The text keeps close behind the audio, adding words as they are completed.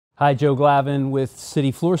Hi, Joe Glavin with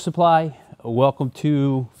City Floor Supply. Welcome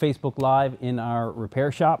to Facebook Live in our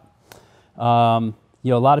repair shop. A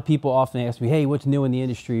lot of people often ask me, hey, what's new in the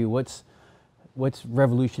industry? What's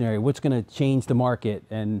revolutionary? What's going to change the market?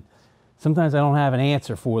 And sometimes I don't have an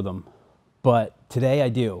answer for them, but today I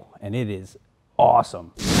do, and it is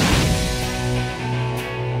awesome.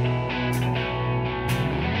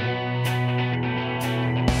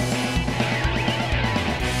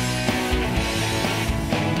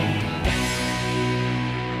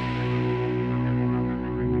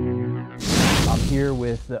 Here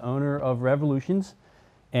with the owner of Revolutions,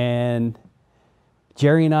 and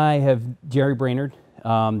Jerry Brainerd.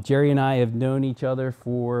 Jerry and I have known each other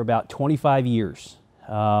for about 25 years.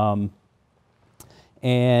 And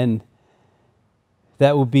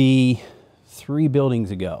that will be 3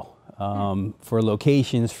 buildings ago for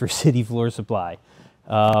locations for City Floor Supply.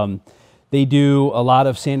 They do a lot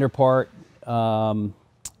of sander part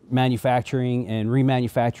manufacturing and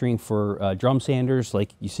remanufacturing for drum sanders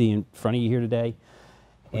like you see in front of you here today.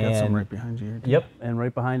 We got some right behind you here too. Yep, and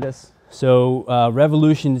right behind us. So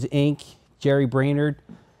Revolutions Inc., Jerry Brainerd,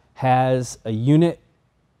 has a unit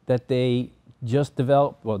that they just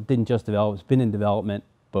developed, well, didn't just develop, it's been in development,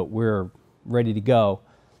 but we're ready to go,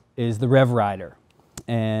 is the Rev Rider.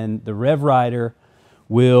 And the Rev Rider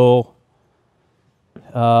will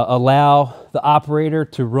allow the operator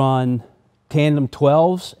to run tandem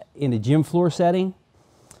 12s in a gym floor setting,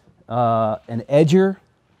 an edger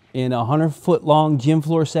in a 100-foot long gym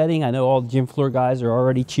floor setting. I know all the gym floor guys are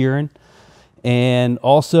already cheering. And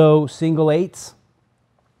also single 8s.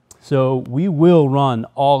 So we will run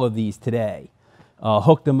all of these today,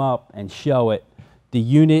 hook them up and show it. The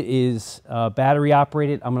unit is battery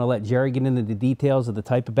operated. I'm gonna let Jerry get into the details of the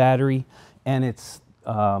type of battery and it's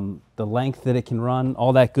the length that it can run,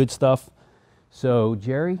 all that good stuff. So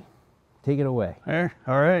Jerry, take it away.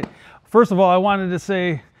 All right. First of all, I wanted to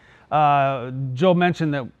say, Joe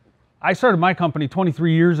mentioned that I started my company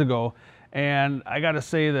 23 years ago, and I got to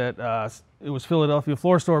say that it was Philadelphia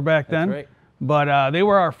Floor Store back then. That's right. But they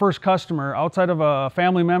were our first customer outside of a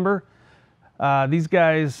family member. These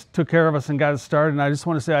guys took care of us and got us started, and I just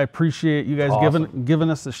want to say I appreciate you guys giving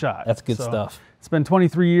us the shot. That's good stuff. It's been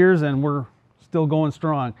 23 years, and we're still going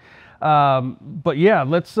strong. But yeah,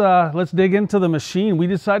 let's dig into the machine. We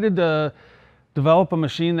decided to develop a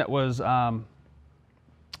machine that was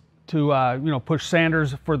to push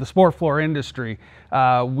sanders for the sport floor industry.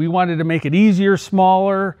 We wanted to make it easier,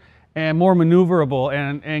 smaller, and more maneuverable,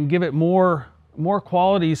 and give it more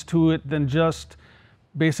qualities to it than just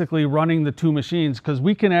basically running the 2 machines, because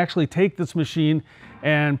we can actually take this machine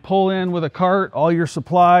and pull in with a cart all your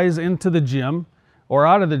supplies into the gym or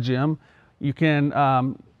out of the gym. You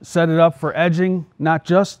can set it up for edging, not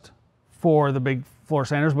just for the big floor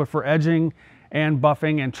sanders, but for edging and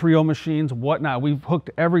buffing and trio machines, whatnot. We've hooked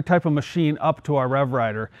every type of machine up to our Rev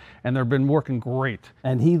Rider, and they've been working great.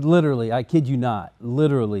 And he literally, I kid you not,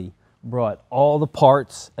 literally brought all the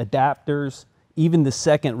parts, adapters, even the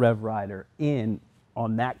second Rev Rider in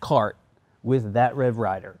on that cart with that Rev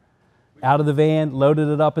Rider. Out of the van, loaded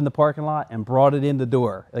it up in the parking lot, and brought it in the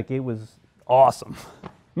door. Like, it was awesome.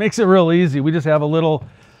 Makes it real easy. We just have a little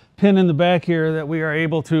pin in the back here that we are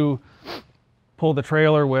able to pull the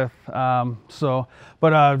trailer with. But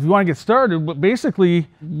if you want to get started, basically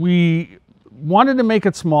we wanted to make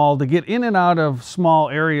it small to get in and out of small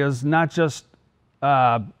areas, not just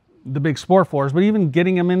the big sport floors, but even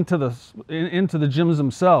getting them into the gyms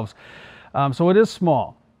themselves. So it is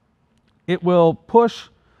small. It will push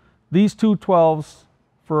these 2 12s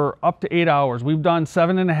for up to 8 hours. We've done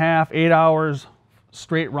 7.5, 8 hours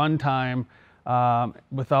straight run time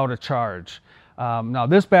without a charge. Now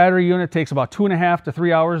this battery unit takes about 2.5 to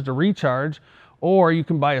 3 hours to recharge, or you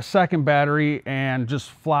can buy a second battery and just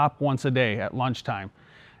flop once a day at lunchtime.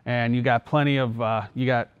 And you got plenty of, you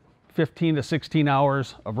got 15 to 16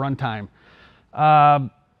 hours of runtime.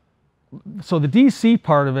 So the DC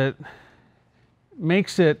part of it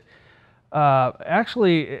makes it,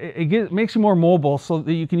 it makes you more mobile so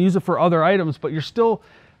that you can use it for other items, but you're still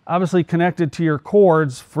obviously connected to your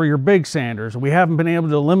cords for your big sanders. We haven't been able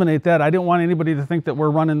to eliminate that. I didn't want anybody to think that we're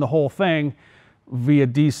running the whole thing via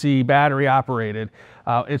DC battery operated.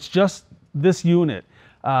 It's just this unit.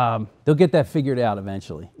 They'll get that figured out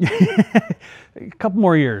eventually. A couple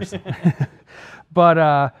more years.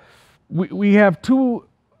 But we have 2,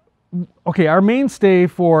 okay, our mainstay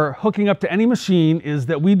for hooking up to any machine is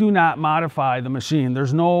that we do not modify the machine.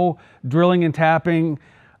 There's no drilling and tapping.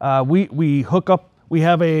 We hook up. We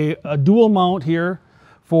have a dual mount here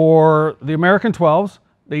for the American 12s.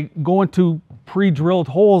 They go into pre-drilled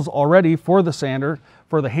holes already for the sander,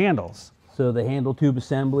 for the handles. So the handle tube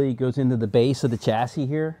assembly goes into the base of the chassis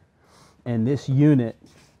here. And this unit,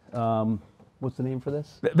 what's the name for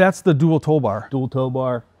this? That's the dual tow bar. Dual tow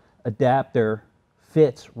bar adapter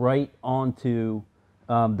fits right onto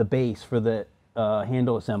the base for the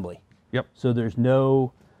handle assembly. Yep. So there's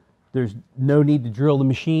no need to drill the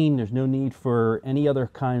machine. There's no need for any other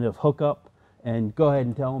kind of hookup. And go ahead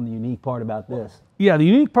and tell them the unique part about this. Yeah, the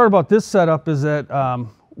unique part about this setup is that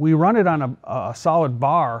we run it on a solid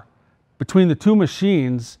bar between the two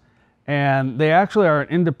machines, and they actually are an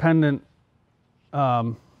independent,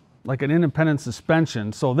 like an independent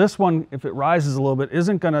suspension. So this one, if it rises a little bit,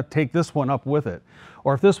 isn't going to take this one up with it.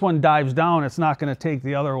 Or if this one dives down, it's not going to take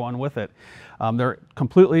the other one with it. They're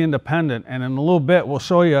completely independent, and in a little bit we'll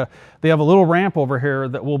show you, they have a little ramp over here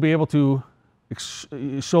that we'll be able to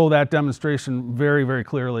show that demonstration very, very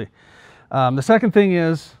clearly. The second thing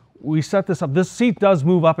is we set this up. This seat does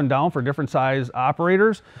move up and down for different size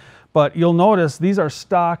operators, but you'll notice these are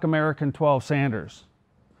stock American 12 Sanders.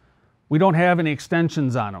 We don't have any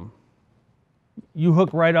extensions on them. You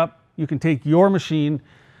hook right up, you can take your machine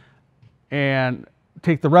and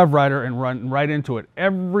take the Rev Rider and run right into it.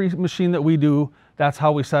 Every machine that we do, that's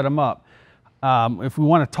how we set them up. If we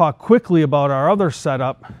want to talk quickly about our other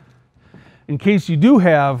setup, in case you do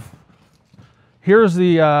have, here's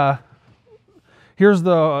the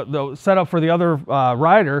setup for the other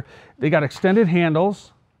rider. They got extended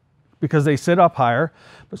handles because they sit up higher.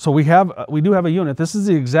 So we do have a unit. This is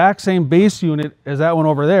the exact same base unit as that one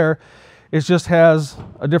over there. It just has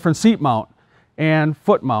a different seat mount and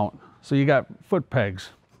foot mount. So you got foot pegs.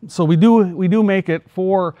 So we do make it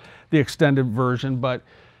for the extended version, but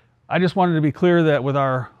I just wanted to be clear that with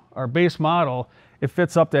our base model, it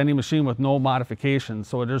fits up to any machine with no modifications.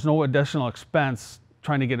 So there's no additional expense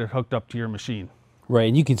trying to get it hooked up to your machine. Right,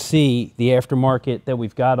 and you can see the aftermarket that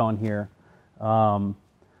we've got on here.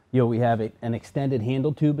 We have an extended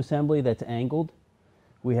handle tube assembly that's angled.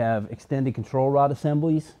 We have extended control rod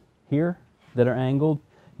assemblies here that are angled.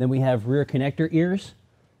 Then we have rear connector ears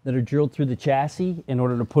that are drilled through the chassis in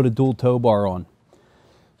order to put a dual tow bar on.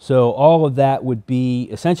 So all of that would be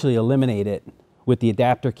essentially eliminated with the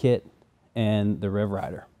adapter kit and the Rev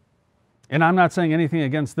Rider. And I'm not saying anything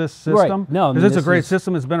against this system. Right. No, because it's a great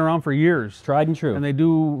system. It's been around for years. Tried and true. And they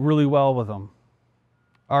do really well with them.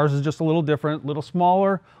 Ours is just a little different, a little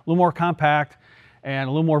smaller, a little more compact, and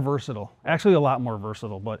a little more versatile. Actually, a lot more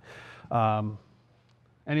versatile. But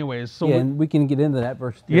anyways. So yeah, and we can get into that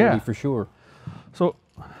versatility for sure. So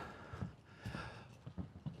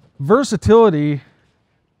versatility,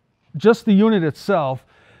 just the unit itself,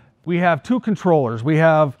 we have two controllers. We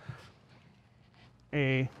have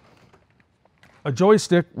a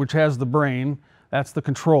joystick, which has the brain. That's the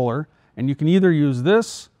controller. And you can either use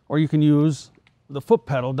this or you can use the foot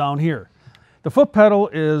pedal down here. The foot pedal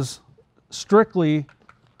is strictly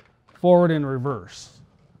forward and reverse.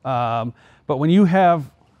 But when you have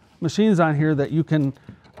machines on here that you can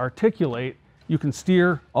articulate, you can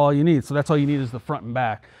steer all you need. So that's all you need is the front and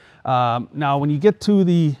back. Now, when you get to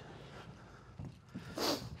the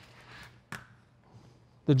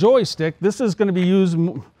joystick, this is going to be used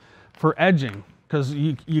for edging, because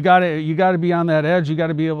you got to be on that edge. You got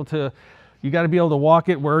to be able to walk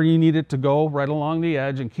it where you need it to go, right along the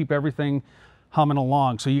edge, and keep everything humming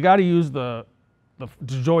along. So you got to use the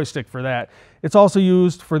joystick for that. It's also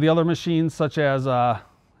used for the other machines, such as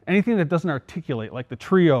anything that doesn't articulate, like the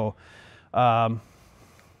Trio,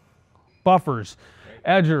 buffers,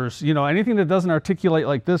 edgers, anything that doesn't articulate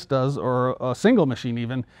like this does, or a single machine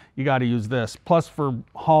even, you got to use this. Plus for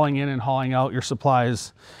hauling in and hauling out your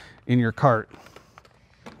supplies in your cart.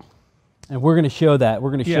 And we're going to show that.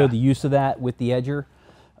 We're going to show the use of that with the edger.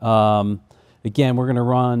 Again, we're going to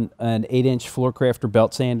run an 8-inch floor crafter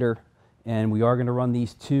belt sander, and we are going to run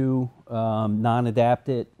these two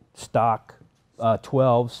non-adapted stock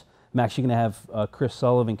 12s. I'm actually going to have Chris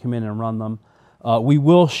Sullivan come in and run them. We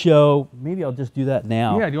will show, maybe I'll just do that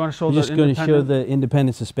now. Yeah, do you want to show I'm the just going to show the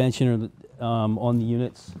independent suspension or the, on the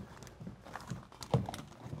units.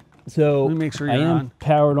 So let me make sure you're I am on.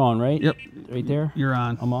 Powered on, right? Yep. Right there? You're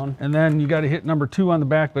on. I'm on. And then you got to hit number 2 on the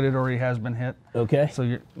back, but it already has been hit. Okay.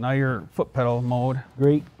 So now you're foot pedal mode.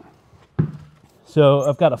 Great. So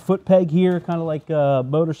I've got a foot peg here, kind of like a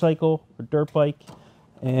motorcycle or dirt bike.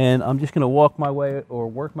 And I'm just going to work my way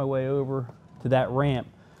over to that ramp.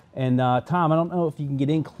 And Tom, I don't know if you can get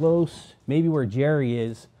in close, maybe where Jerry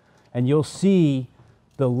is, and you'll see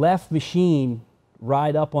the left machine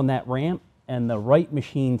ride up on that ramp and the right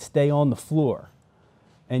machine stay on the floor.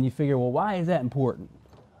 And you figure, well, why is that important?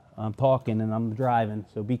 I'm talking and I'm driving,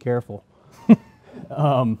 so be careful.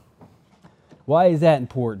 Why is that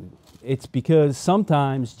important? it's because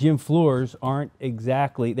sometimes gym floors aren't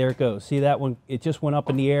exactly, there it goes. See that one? It just went up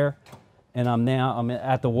in the air and I'm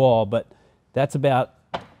at the wall, but that's about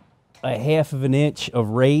a 1/2 inch of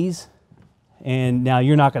raise. And now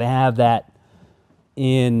you're not going to have that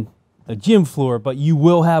in a gym floor, but you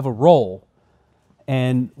will have a roll.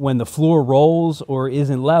 And when the floor rolls or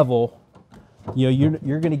isn't level, you know,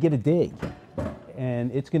 you're going to get a dig,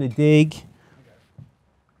 and it's going to dig.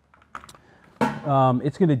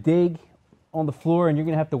 It's going to dig on the floor, and you're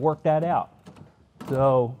going to have to work that out.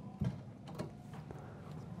 So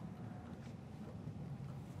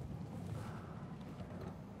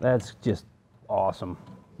that's just awesome.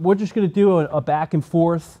 We're just going to do a back and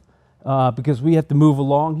forth because we have to move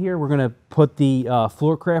along here. We're going to put the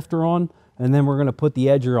floor crafter on, and then we're going to put the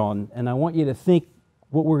edger on. And I want you to think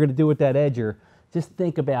what we're going to do with that edger. Just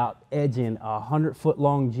think about edging a 100-foot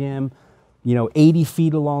long gym, you know, 80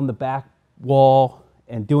 feet along the back wall,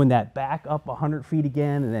 and doing that back up 100 feet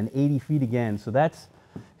again, and then 80 feet again. So that's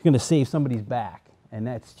going to save somebody's back, and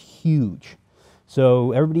that's huge.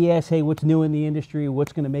 So everybody asks, hey, what's new in the industry?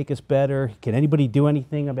 What's going to make us better? Can anybody do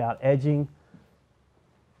anything about edging?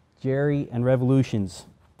 Jerry and Revolutions,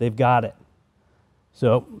 they've got it.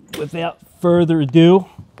 So without further ado,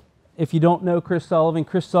 if you don't know Chris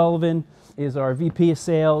Sullivan is our VP of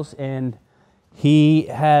sales, and he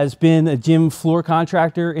has been a gym floor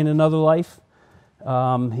contractor in another life.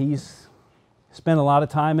 He's spent a lot of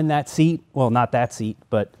time in that seat. Well, not that seat,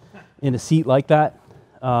 but in a seat like that.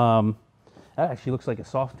 That actually looks like a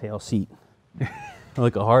Softail seat,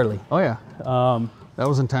 like a Harley. Oh yeah, that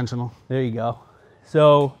was intentional. There you go.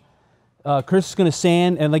 So Chris is going to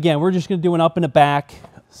sand, and again, we're just going to do an up and a back.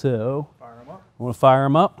 So Fire them up. I want to fire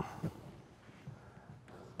them up.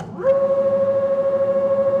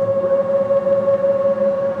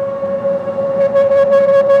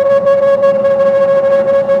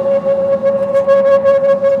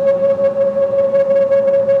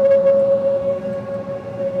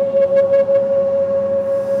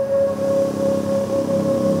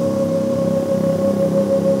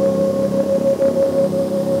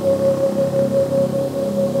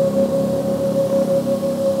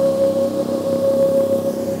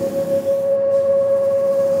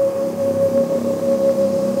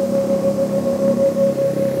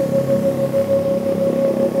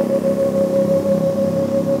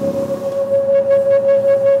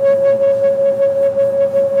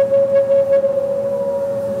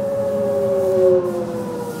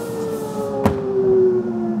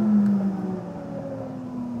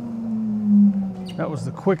 That was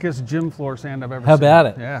the quickest gym floor sand I've ever seen. How about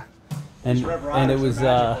it? Yeah. And it was.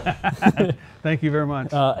 Thank you very much.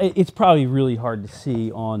 It's probably really hard to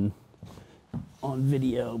see on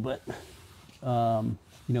video, but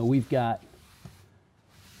you know, we've got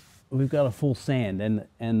a full sand,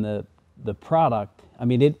 and the product. I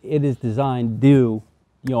mean, it is designed to do,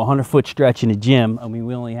 you know, a 100-foot stretch in a gym. I mean,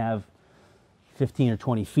 we only have 15 or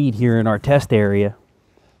 20 feet here in our test area,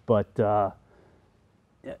 but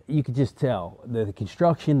you could just tell the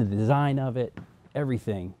construction, the design of it,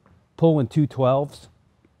 everything. Pulling 212s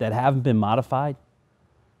that haven't been modified,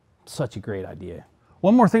 such a great idea.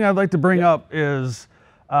 One more thing I'd like to bring up is,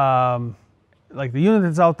 like the unit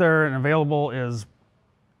that's out there and available is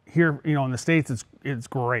here, you know, in the States, it's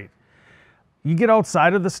great. You get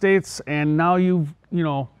outside of the States and now you've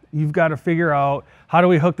got to figure out, how do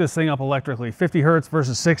we hook this thing up electrically? 50 hertz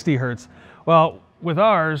versus 60 hertz. Well, with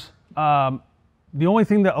ours, the only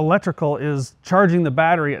thing that electrical is charging the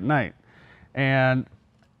battery at night. And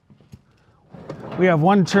we have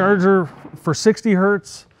one charger for 60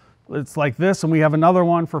 hertz. It's like this, and we have another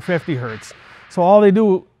one for 50 hertz. So all they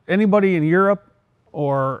do, anybody in Europe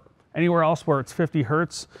or anywhere else where it's 50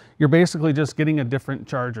 hertz, you're basically just getting a different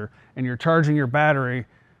charger, and you're charging your battery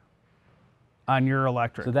on your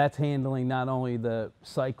electric. So that's handling not only the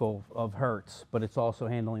cycle of hertz, but it's also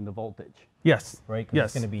handling the voltage. Yes. Right? 'Cause Yes.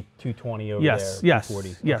 It's going to be 220 over Yes. there. Yes.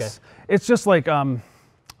 240. Yes. Okay. It's just like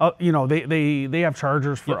you know, they have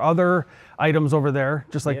chargers for other items over there,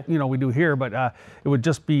 just like you know we do here, but it would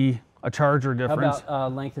just be a charger difference. How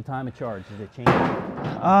about length of time of charge? Does it change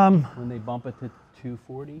when they bump it to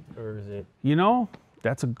 240, or is it? You know,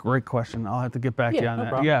 that's a great question. I'll have to get back to you on no that.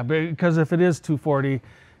 problem. Yeah, because if it is 240,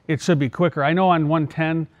 it should be quicker. I know on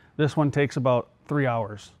 110, this one takes about 3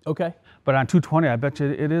 hours. Okay. But on 220, I bet you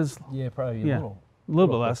it is. Yeah, probably Yeah. a little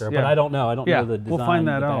bit less. quicker, Yeah. But I don't know. I don't know the design we'll find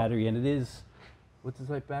that of the out. battery, and it is. What's the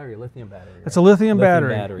type battery? A lithium battery. Right? It's a lithium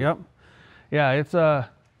battery. battery. Yep. Yeah, it's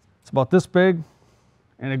about this big,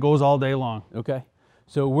 and it goes all day long. Okay.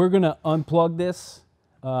 So we're gonna unplug this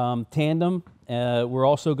tandem. We're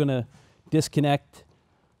also gonna disconnect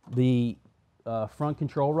the front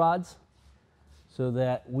control rods so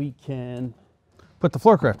that we can put the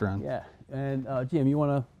floor crafter on. Yeah, and Jim, you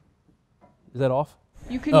want to? Is that off?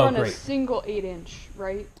 You can run a single 8-inch,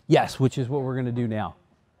 right? Yes, which is what we're going to do now.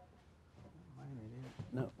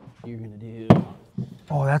 No, you're going to do.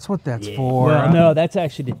 Oh, that's what that's for. Well, no, that's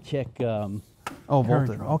actually to check. Oh,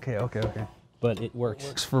 voltage. Okay. But it works.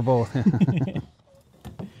 Works for both.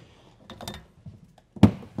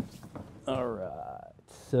 All right.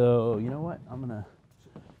 So you know what? I'm gonna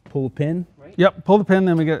pull the pin. Right? Yep. Pull the pin,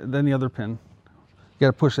 then the other pin. You got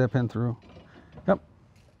to push that pin through. Yep.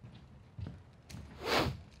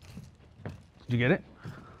 Did you get it?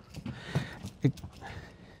 There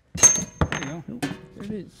you go. There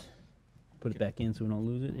it is. Put it back in so we don't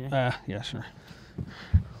lose it. Yeah. Yeah, sure.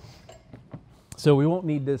 So we won't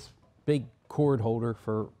need this big cord holder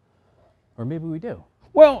for, or maybe we do.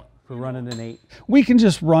 Well, for running an 8. We can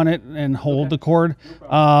just run it and hold the cord.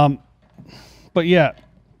 But yeah,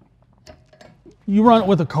 you run it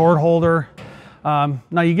with a cord holder.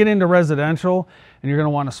 Now you get into residential and you're going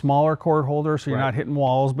to want a smaller cord holder so you're not hitting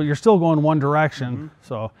walls, but you're still going one direction.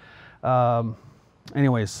 So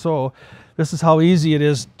anyways, so this is how easy it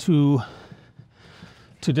is to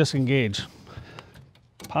disengage.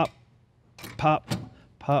 Pop, pop,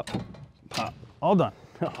 pop, pop. All done.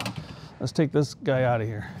 Let's take this guy out of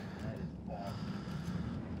here.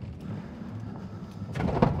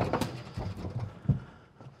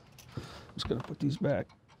 Just gonna put these back.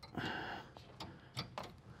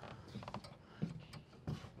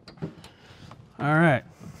 All right.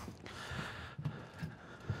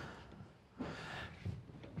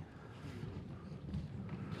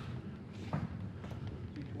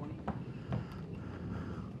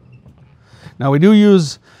 Now we do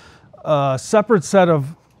use a separate set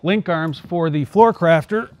of link arms for the floor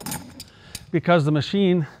crafter because the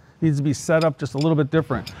machine needs to be set up just a little bit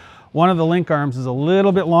different. One of the link arms is a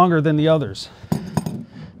little bit longer than the others.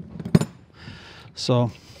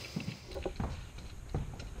 So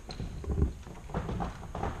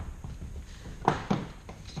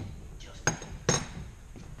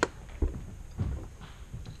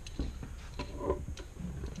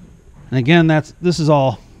and again, this is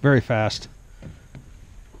all very fast.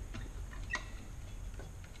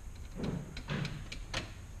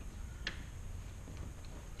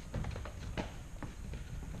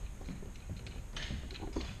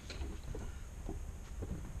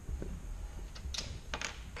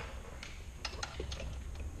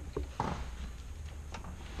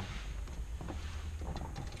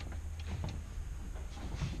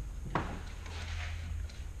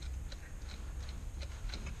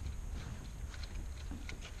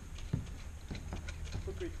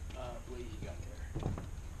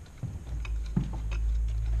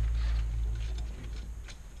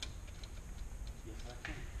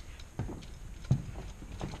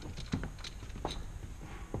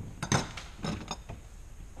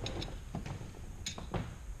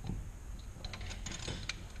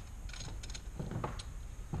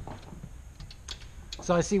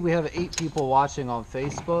 So I see we have 8 people watching on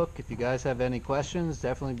Facebook. If you guys have any questions,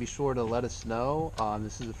 definitely be sure to let us know.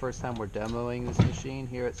 This is the first time we're demoing this machine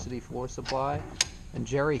here at City Floor Supply. And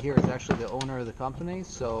Jerry here is actually the owner of the company,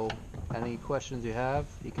 so any questions you have,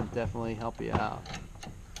 he can definitely help you out.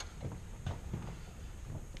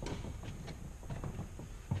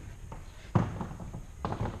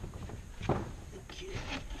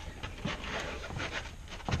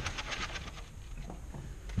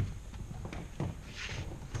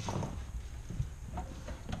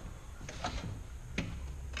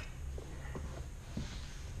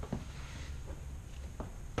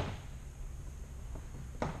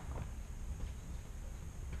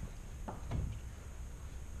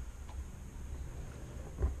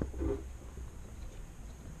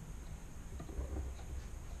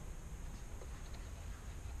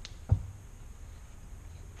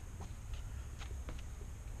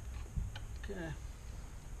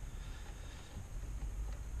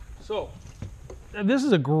 So this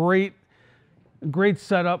is a great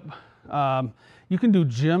setup. You can do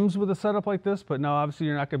gyms with a setup like this, but no, obviously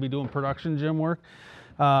you're not going to be doing production gym work.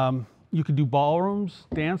 You could do ballrooms,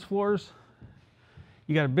 dance floors.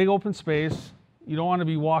 You got a big open space. You don't want to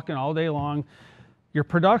be walking all day long. Your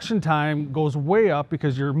production time goes way up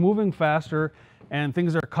because you're moving faster and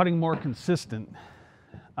things are cutting more consistent.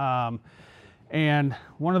 And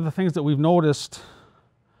one of the things that we've noticed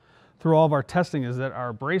through all of our testing is that our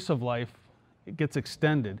abrasive life, it gets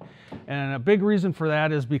extended. And a big reason for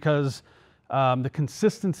that is because the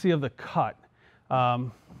consistency of the cut.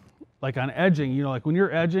 Like on edging, you know, like when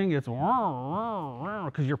you're edging, it's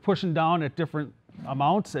because you're pushing down at different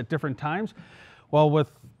amounts at different times. Well,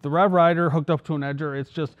 with the Rev Rider hooked up to an edger, it's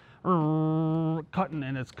just cutting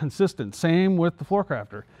and it's consistent. Same with the floor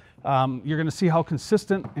crafter. You're going to see how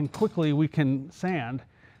consistent and quickly we can sand,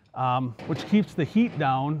 which keeps the heat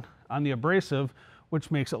down on the abrasive,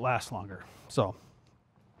 which makes it last longer. So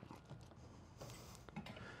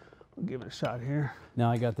we'll give it a shot here.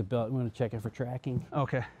 Now I got the belt. I'm going to check it for tracking.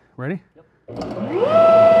 Okay, ready?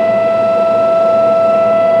 Yep.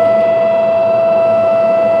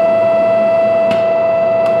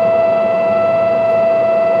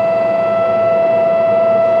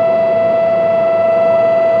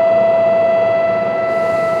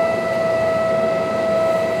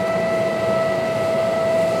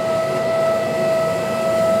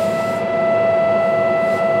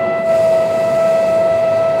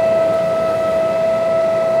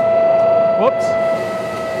 Whoops.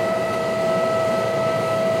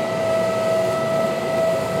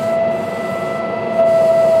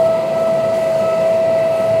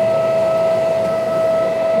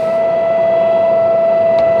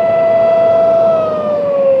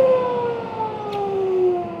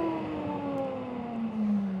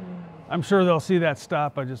 I'm sure they'll see that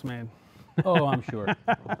stop I just made. Oh, I'm sure.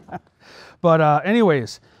 But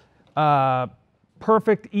anyways,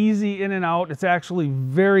 perfect, easy in and out. It's actually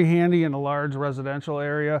very handy in a large residential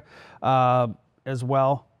area as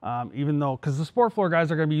well. Even though, because the sport floor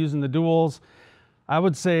guys are going to be using the duals, I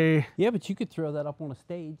would say Yeah, but you could throw that up on a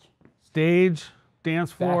stage. stage,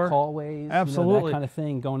 dance floor. Back hallways. Absolutely. You know, that kind of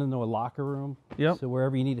thing, going into a locker room. Yep. So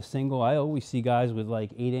wherever you need a single, I always see guys with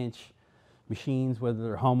like 8-inch machines, whether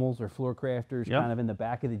they're Hummels or floor crafters, Yep. kind of in the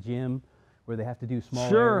back of the gym where they have to do small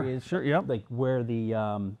Sure, areas. sure, yep. Like where the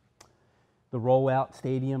rollout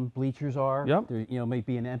stadium bleachers are. Yep. There, you know, might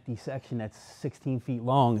be an empty section that's 16 feet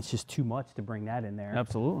long. It's just too much to bring that in there.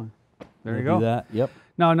 Absolutely. There you Do go. that. Yep.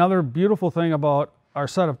 Now, another beautiful thing about our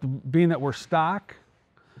setup, being that we're stock,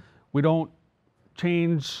 we don't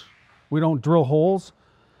change, we don't drill holes.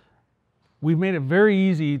 We've made it very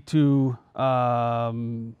easy to,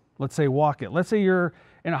 let's say, walk it. Let's say you're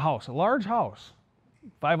in a house, a large house,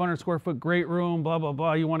 500 square foot, great room, blah, blah,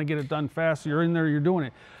 blah. You want to get it done fast. You're in there, you're doing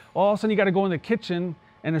it. All of a sudden, you got to go in the kitchen,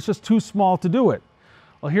 and it's just too small to do it.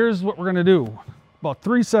 Well, here's what we're going to do. About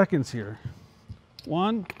 3 seconds here.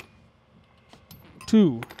 1,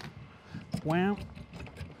 2, wham.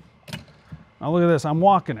 Now look at this, I'm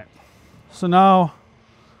walking it. So now,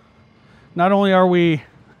 not only are we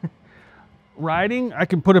riding, I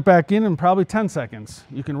can put it back in probably 10 seconds.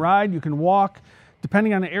 You can ride, you can walk,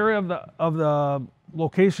 depending on the area of the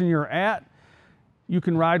location you're at, you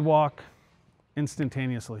can ride, walk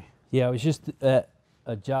instantaneously. Yeah, I was just at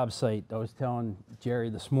a job site. I was telling Jerry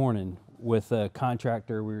this morning with a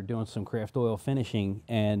contractor, we were doing some craft oil finishing,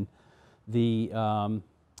 and the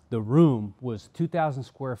room was 2,000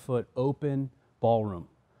 square foot open ballroom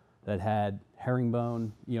that had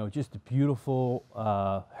herringbone, you know, just a beautiful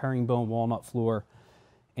herringbone walnut floor.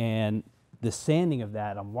 And the sanding of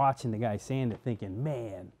that, I'm watching the guy sand it thinking,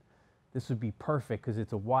 man, this would be perfect because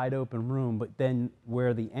it's a wide open room. But then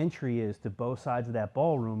where the entry is to both sides of that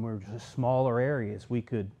ballroom were just smaller areas. We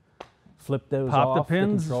could flip those Pop off, the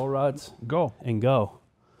pins, control rods, go. and go.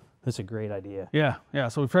 That's a great idea. Yeah, yeah.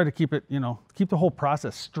 So we try to keep it, you know, keep the whole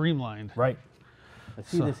process streamlined. Right. I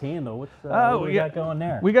see So- this handle. What do we got going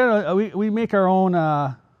there? We got we make our own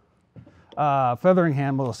feathering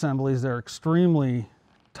handle assemblies. They're extremely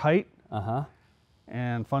tight Uh-huh.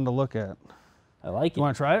 and fun to look at. I like it. You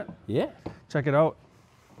want to try it? Yeah. Check it out.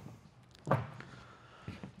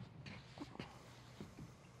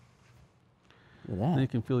 Look at And you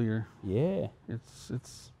that. can feel your. Yeah. It's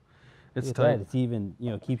Look at tight. that. It's even, you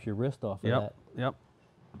know, keeps your wrist off of Yep. that. Yep.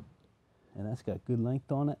 And that's got good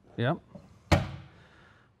length on it. Yep.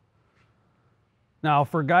 Now,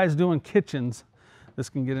 for guys doing kitchens, this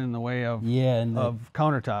can get in the way of Yeah. And of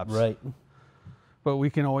countertops. right. But we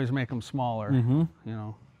can always make them smaller. Mm-hmm. You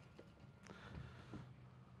know,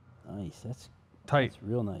 Nice. That's tight.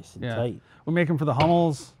 real nice and Yeah. tight. We make them for the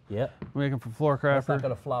Hummels. Yep. We make them for floor That's not crafter.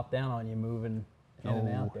 going to flop down on you moving in and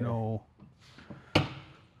out there. No.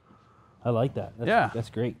 I like that. That's, Yeah. That's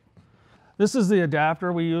great. This is the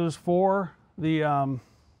adapter we use for the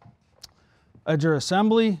edger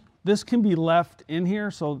assembly. This can be left in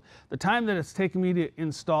here, so the time that it's taken me to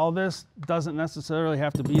install this doesn't necessarily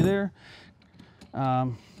have to be there,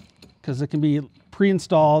 because it can be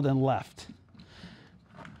pre-installed and left.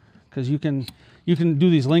 Because you can do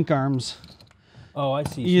these link arms. Oh, I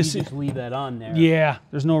see. So You you see- just leave that on there. Yeah,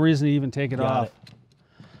 there's no reason to even take it Got off. it.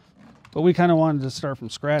 But we kind of wanted to start from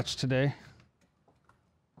scratch today.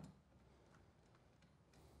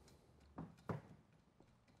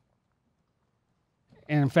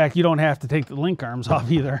 And in fact, you don't have to take the link arms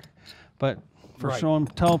off either. But for Right. show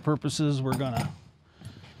and tell purposes, we're gonna.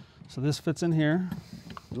 So this fits in here.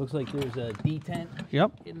 It looks like there's a detent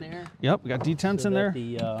Yep. in there. Yep. We got detents so in there.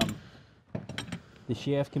 that the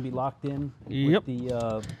shaft can be locked in. Yep.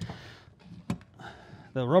 With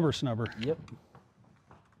The rubber snubber. Yep.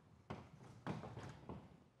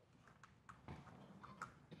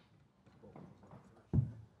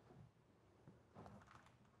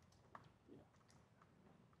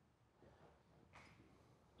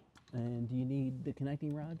 And do you need the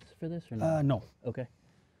connecting rods for this or not? No. Okay.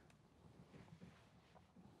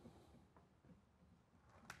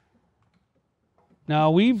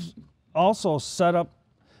 Now we've also set up,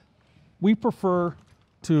 we prefer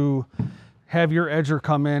to have your edger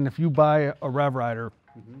come in if you buy a Rev Rider,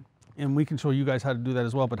 and we can show you guys how to do that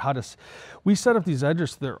as well, but how to, we set up these edgers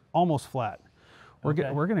so they're almost flat. We're,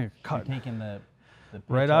 Okay. we're gonna cut You're taking the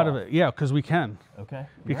right pitch out of off. it. Yeah, because we can. Okay.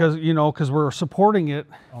 Because, you know, because we're supporting it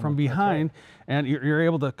from that's right. behind, and you're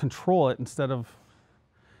able to control it instead of,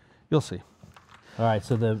 you'll see. All right,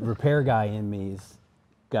 so the repair guy in me's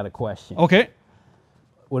got a question. Okay.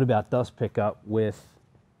 What about dust pickup with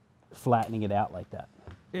flattening it out like that?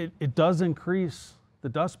 It does increase the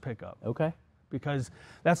dust pickup. Okay. Because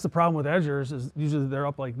that's the problem with edgers is usually they're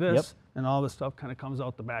up like this, Yep. and all this stuff kind of comes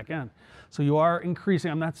out the back end. So you are increasing.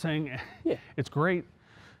 I'm not saying Yeah. it's great.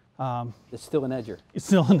 It's still an edger. It's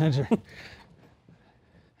still an edger.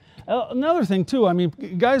 Another thing too, I mean,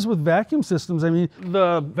 guys with vacuum systems, I mean,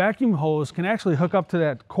 the vacuum hose can actually hook up to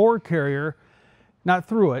that cord carrier, not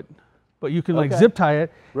through it, but you can like Okay. zip tie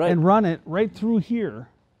it Right. and run it right through here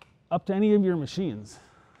up to any of your machines.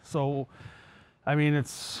 So, I mean,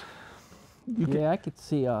 it's, Yeah, I could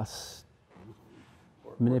see us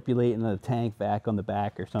manipulating the tank vac on the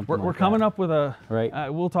back or something. we're like coming that. up with a, Right.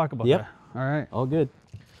 we'll talk about Yep. that. All right. All good.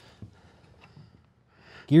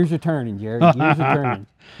 Gears are turning, Jerry. Gears are turning.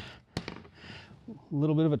 A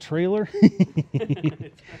little bit of a trailer.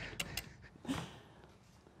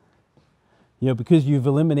 You know, because you've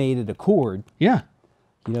eliminated a cord, Yeah,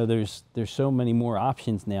 you know, there's so many more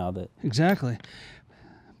options now that. exactly.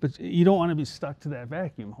 But you don't want to be stuck to that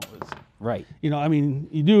vacuum hose. Right. You know, I mean,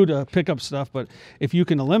 you do to pick up stuff, but if you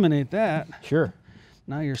can eliminate that, Sure.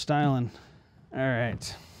 now you're styling. All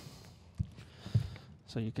right.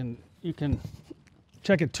 So you can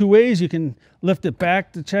check it two ways. You can lift it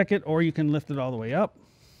back to check it, or you can lift it all the way up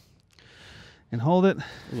and hold it.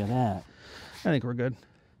 Look at that. I think we're good.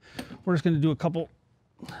 We're just going to do a couple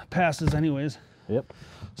passes anyways. Yep.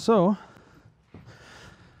 So,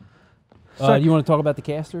 Do you want to talk about the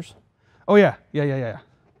casters? oh yeah.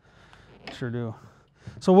 Sure do.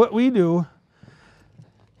 So what we do,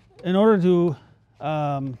 in order to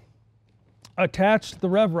attach the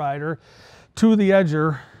Rev Rider to the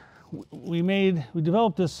edger, we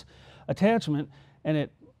developed this attachment, and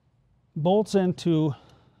it bolts into,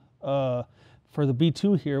 for the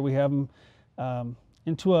B2 here, we have them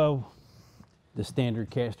into The standard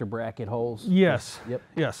caster bracket holes? yes. Yep.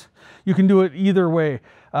 Yes. You can do it either way.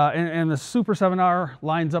 And the Super 7R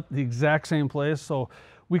lines up the exact same place, so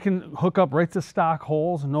we can hook up right to stock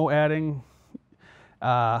holes, no adding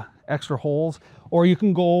extra holes. Or you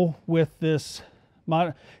can go with this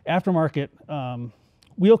aftermarket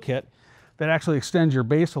wheel kit that actually extends your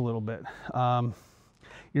base a little bit. You're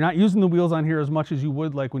not using the wheels on here as much as you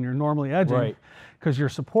would like when you're normally edging, Right. because you're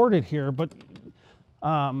supported here, but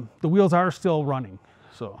the wheels are still running.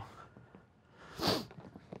 So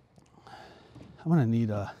I'm gonna need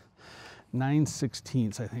a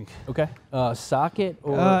 9/16, I think. Okay. Socket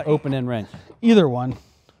or open end wrench? Either one.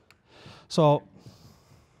 So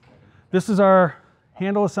this is our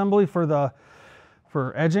handle assembly for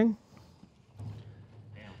edging.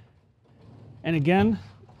 And again,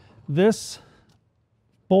 this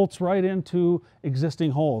bolts right into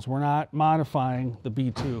existing holes. We're not modifying the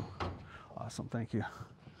B2. Awesome, thank you.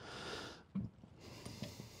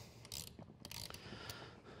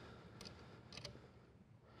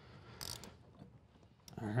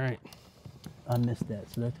 All right. I missed that.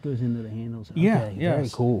 So that goes into the handles. Yeah, Okay, yeah. Very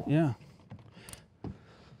cool. Yeah.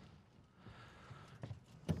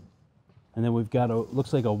 And then we've got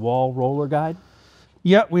looks like a wall roller guide.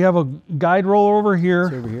 Yeah, we have a guide roller over here.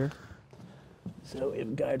 It's over here. So we have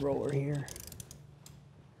a guide roller here.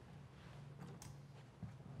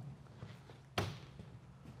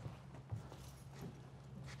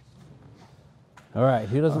 All right,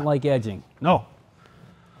 who doesn't like edging? No.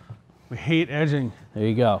 We hate edging. There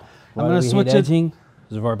you go. Why gonna do we switch hate it- edging?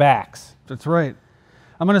 Because of our backs. That's right.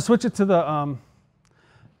 I'm going to switch it to the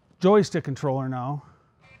joystick controller now.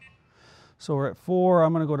 So we're at 4.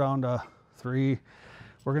 I'm going to go down to 3.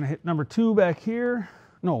 We're going to hit number 2 back here.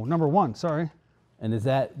 No, number 1. Sorry. And is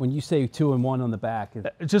that when you say 2 and 1 on the back?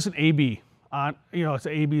 It's just an AB on. You know, it's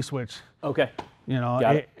an AB switch. Okay. You know,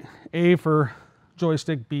 Got it. A for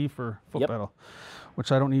joystick, B for foot Yep. pedal,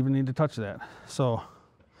 which I don't even need to touch that. So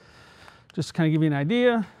just to kind of give you an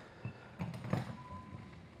idea.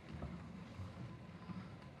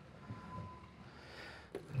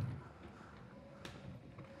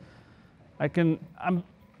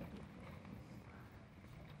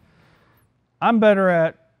 I'm better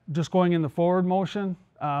at just going in the forward motion.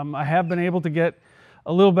 I have been able to get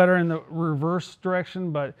a little better in the reverse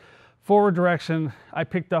direction, but forward direction I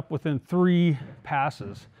picked up within 3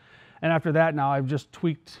 passes. And after that, now I've just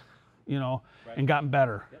tweaked, you know, and gotten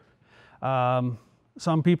better. Yep.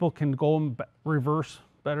 Some people can go in reverse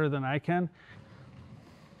better than I can.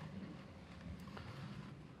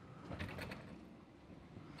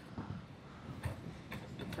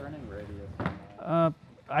 What's the turning radius?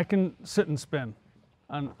 I can sit and spin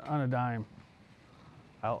on a dime.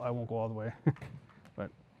 I won't go all the way, but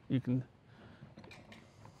you can.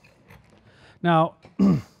 Now,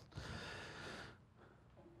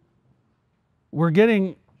 we're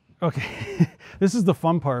getting, okay, this is the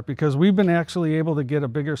fun part because we've been actually able to get a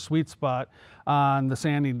bigger sweet spot on the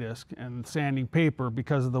sanding disc and sanding paper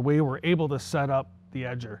because of the way we're able to set up the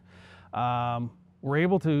edger. We're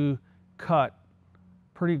able to cut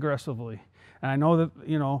pretty aggressively. And I know that,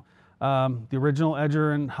 you know, the original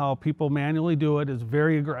edger and how people manually do it is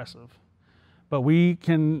very aggressive. But we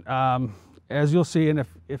can, as you'll see, and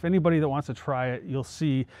if anybody that wants to try it, you'll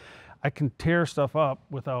see, I can tear stuff up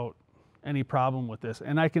without any problem with this.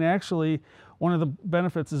 And I can actually, one of the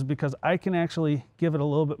benefits is because I can actually give it a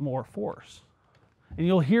little bit more force. And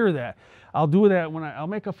you'll hear that. I'll do that when I'll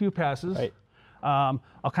make a few passes. Right.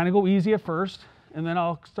 I'll kind of go easy at first, and then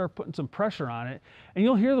I'll start putting some pressure on it, and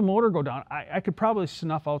you'll hear the motor go down. I could probably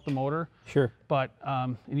snuff out the motor. Sure. But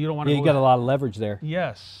and you don't want to. Yeah, you got a lot of leverage there.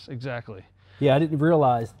 Yes, exactly. Yeah, I didn't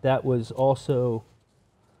realize that was also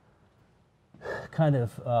kind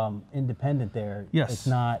of independent there. Yes.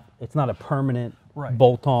 It's not a permanent Right.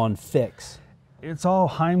 bolt-on fix. It's all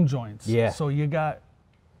Heim joints. Yeah. So you Do have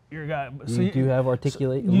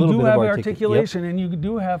articulation. You do have articulation, and you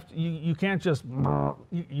do have to, you can't just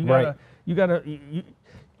Right.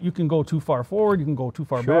 you can go too far forward, you can go too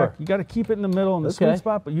far Sure. back. You got to keep it in the middle in the Okay. sweet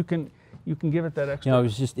spot, but you can give it that extra. You know, I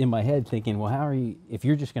was just in my head thinking, well, how are you, if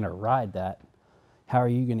you're just going to ride that, how are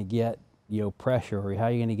you going to get, you know, pressure, or how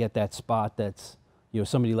are you going to get that spot that's, you know,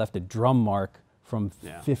 somebody left a drum mark from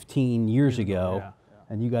Yeah. 15 years ago, yeah.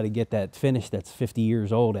 and you got to get that finish that's 50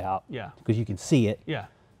 years old out. Yeah. Because you can see it. Yeah.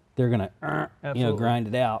 They're going to, you know, Absolutely. grind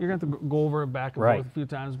it out. You're going to have to go over it back and Right. forth a few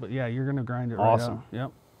times, but yeah, you're going to grind it Awesome. right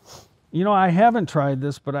out. Yep. You know, I haven't tried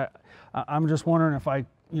this, but I'm just wondering if I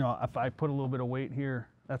put a little bit of weight here.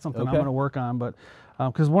 That's something I'm Okay. going to work on, but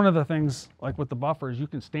because one of the things, like with the buffers, you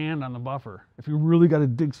can stand on the buffer. If you really got to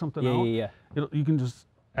dig something out, you can just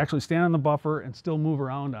actually stand on the buffer and still move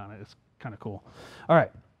around on it. It's kind of cool. All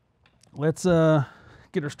right, let's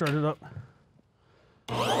get her started up.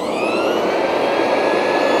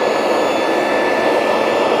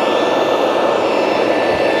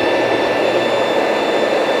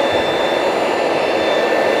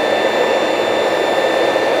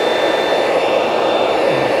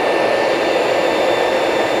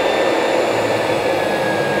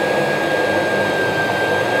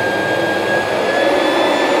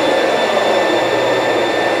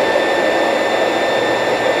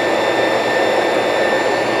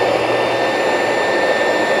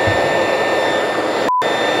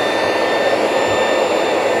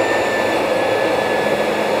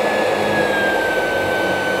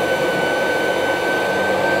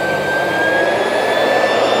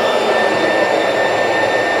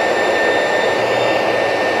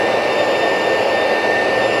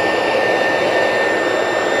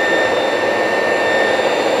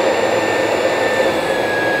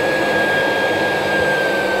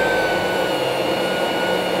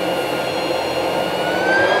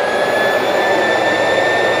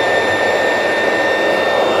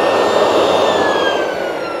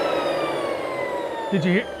 Did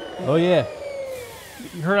you hear? Oh, yeah.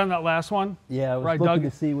 You heard on that last one? Yeah, I was Right, looking Doug?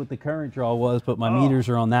 to see what the current draw was, but my meters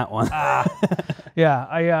are on that one. Yeah,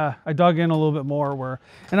 I dug in a little bit more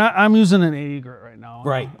and I'm using an 80 grit right now.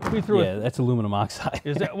 Right. If we threw Yeah, that's aluminum oxide.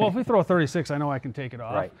 well, if we throw a 36, I know I can take it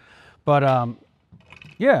off. Right. But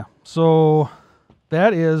yeah, so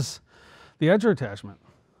that is the edger attachment.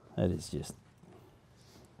 That is just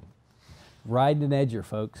riding an edger,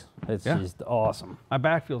 folks. That's Yeah. just awesome. My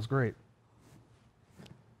back feels great.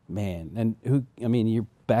 Man, and you're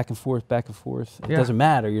back and forth, back and forth. It Yeah. doesn't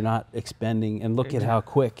matter. You're not expending, and look at how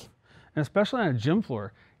quick And especially on a gym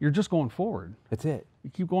floor, you're just going forward. That's it. You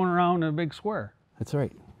keep going around in a big square. That's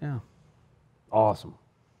right. Yeah. Awesome.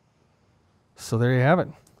 So there you have it.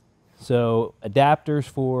 So adapters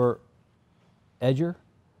for edger,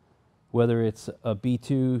 whether it's a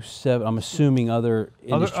B2, 7, I'm assuming other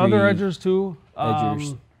industry. Other edgers too.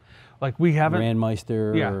 Edgers. Like we haven't.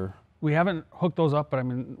 Grandmeister. Yeah. Or, We haven't hooked those up, but I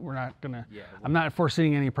mean, we're not gonna. Yeah, I'm not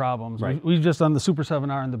foreseeing any problems. Right. We've just done the Super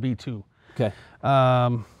 7R and the B2. okay.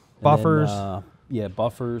 Buffers, Yeah,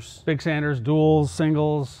 buffers. big sanders, duals,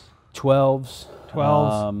 singles, 12s.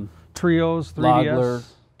 12s, trios, 3DS. Logler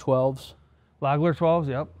 12s. Logler 12s,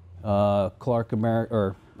 yep. Clark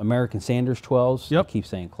American Sanders 12s. Yep. I keep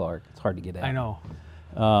saying Clark. It's hard to get out. I know.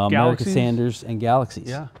 American Galaxies. Sanders and Galaxies.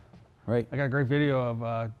 Yeah. Right. I got a great video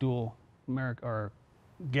of dual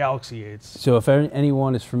Galaxy 8s. So if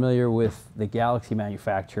anyone is familiar with the Galaxy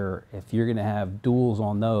manufacturer, if you're going to have duals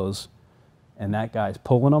on those and that guy's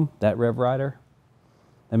pulling them, that Rev Rider,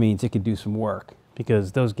 that means it could do some work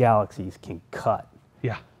because those Galaxies can cut.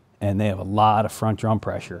 Yeah. And they have a lot of front drum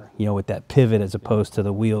pressure, you know, with that pivot as opposed to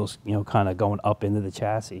the wheels, you know, kind of going up into the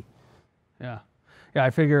chassis. Yeah. Yeah,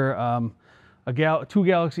 I figure two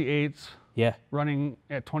Galaxy 8s Yeah. running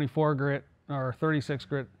at 24 grit or 36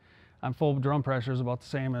 grit on full drum pressure is about the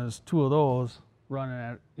same as two of those running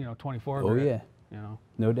at 24 Oh, grit. yeah. You know.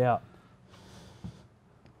 No doubt.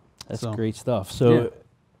 That's So, great stuff. So,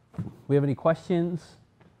 we have any questions?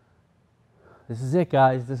 This is it,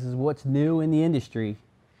 guys. This is what's new in the industry.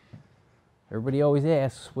 Everybody always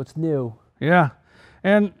asks, what's new? Yeah,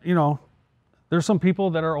 and there's some people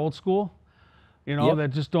that are old school, Yep. that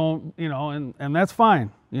just don't, and that's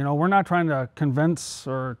fine. We're not trying to convince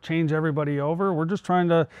or change everybody over. We're just trying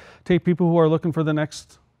to take people who are looking for the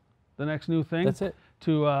next new thing. That's it.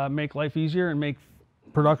 To make life easier and make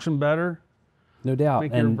production better. No doubt.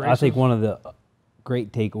 Make your And I think abrasives. one of the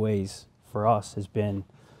great takeaways for us has been,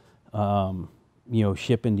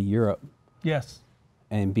 shipping to Europe Yes.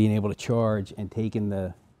 and being able to charge and taking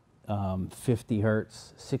the 50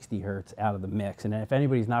 hertz, 60 hertz out of the mix. And if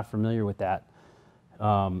anybody's not familiar with that,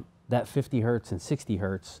 that 50 hertz and 60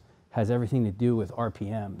 hertz has everything to do with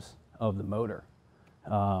RPMs of the motor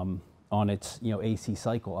on its AC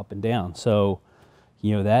cycle up and down. So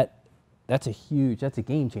that's a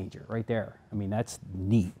game changer right there. I mean, that's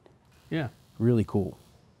neat. Yeah. Really cool.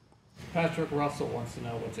 Patrick Russell wants to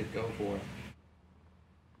know what's it go for.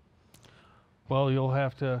 Well, you'll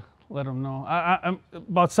have to let them know. I'm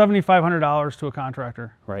about $7,500 to a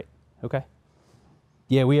contractor. Right. Okay.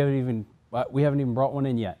 Yeah, we haven't even brought one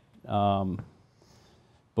in yet,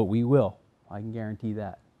 but we will. I can guarantee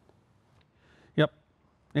that. Yep.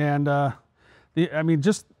 And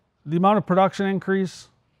just the amount of production increase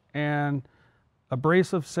and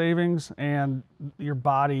abrasive savings, and your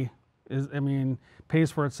body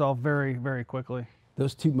pays for itself very, very quickly.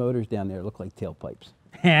 Those two motors down there look like tailpipes.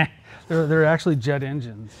 They're actually jet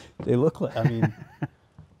engines. They look like. I mean,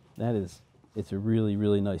 it's a really,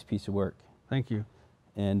 really nice piece of work. Thank you.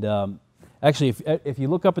 And actually, if you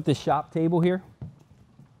look up at this shop table here,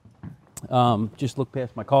 just look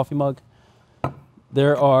past my coffee mug.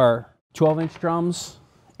 There are 12-inch drums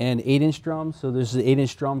and 8-inch drums. So there's an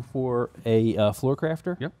 8-inch drum for a floor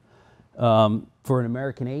crafter. Yep. For an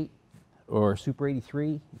American 8 or Super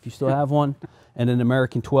 83, if you still have one, and an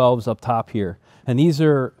American 12s up top here. And these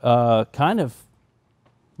are kind of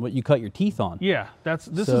what you cut your teeth on. Yeah, this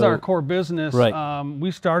is our core business. Right.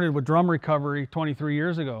 We started with drum recovery 23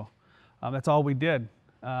 years ago. That's all we did.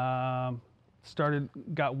 Got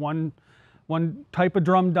one type of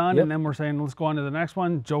drum done, Yep. and then we're saying, let's go on to the next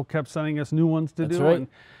one. Joe kept sending us new ones to That's do. right.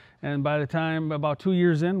 And by the time, about 2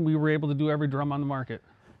 years in, we were able to do every drum on the market.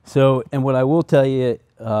 So, and what I will tell you,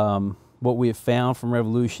 what we have found from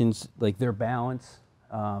Revolutions, like their balance,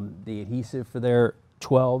 the adhesive for their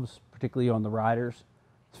 12s, particularly on the riders,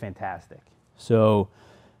 it's fantastic. So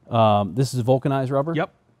this is vulcanized rubber.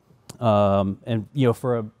 Yep. And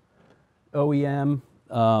for a OEM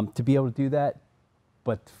to be able to do that,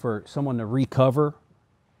 but for someone to recover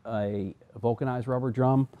a vulcanized rubber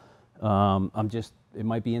drum, it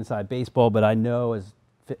might be inside baseball, but I know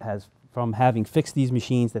from having fixed these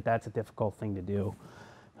machines that's a difficult thing to do.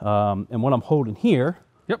 And what I'm holding here.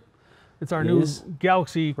 Yep. It's our new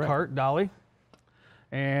Galaxy cart dolly.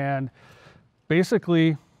 And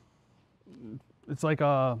basically, it's like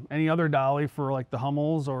any other dolly for like the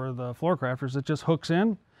Hummels or the floor crafters. It just hooks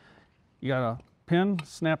in. You got a pin,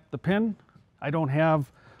 snap the pin. I don't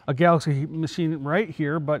have a Galaxy machine right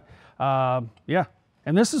here, but yeah.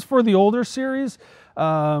 And this is for the older series.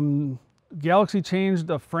 Galaxy changed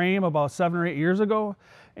the frame about 7 or 8 years ago,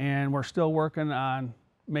 and we're still working on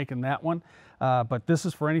making that one. But this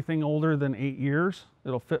is for anything older than 8 years.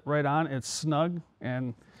 It'll fit right on. It's snug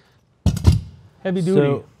and heavy duty.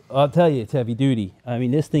 So I'll tell you, it's heavy duty. I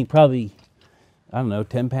mean, this thing probably, I don't know,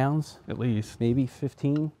 10 pounds at least, maybe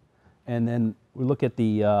 15. And then we look at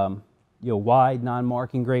the wide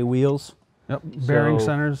non-marking gray wheels. Yep, bearing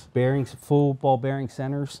centers. Bearings, full ball bearing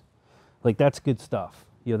centers. Like, that's good stuff.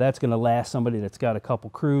 That's going to last somebody that's got a couple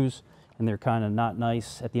crews and they're kind of not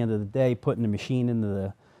nice at the end of the day, putting the machine into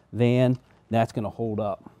the van. That's going to hold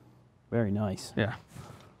up. Very nice. Yeah.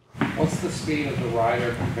 What's the speed of the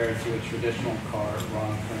Rider compared to a traditional car,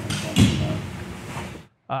 Ron?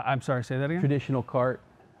 I'm sorry, say that again? Traditional cart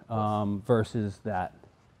versus that,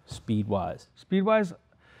 speed-wise. Speed-wise,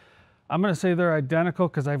 I'm going to say they're identical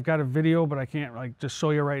because I've got a video, but I can't like just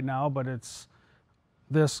show you right now, but it's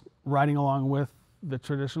this riding along with the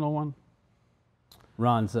traditional one.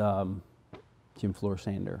 Ron's gym floor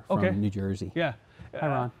sander from New Jersey. Yeah. Hi,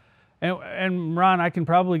 Ron. And Ron, I can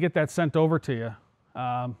probably get that sent over to you,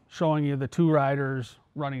 showing you the two riders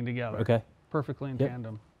running together. Okay. Perfectly in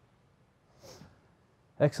tandem.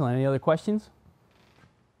 Excellent. Any other questions?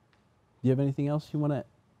 Do you have anything else you want to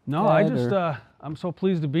No, I just, I'm so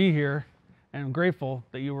pleased to be here and grateful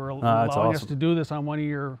that you were allowing us to do this on one of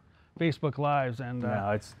your Facebook Lives. And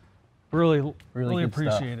it's really good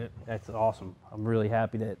appreciate stuff. it. That's awesome. I'm really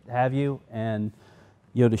happy to have you and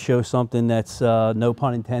to show something that's, no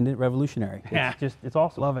pun intended, revolutionary. It's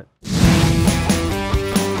awesome. Love it.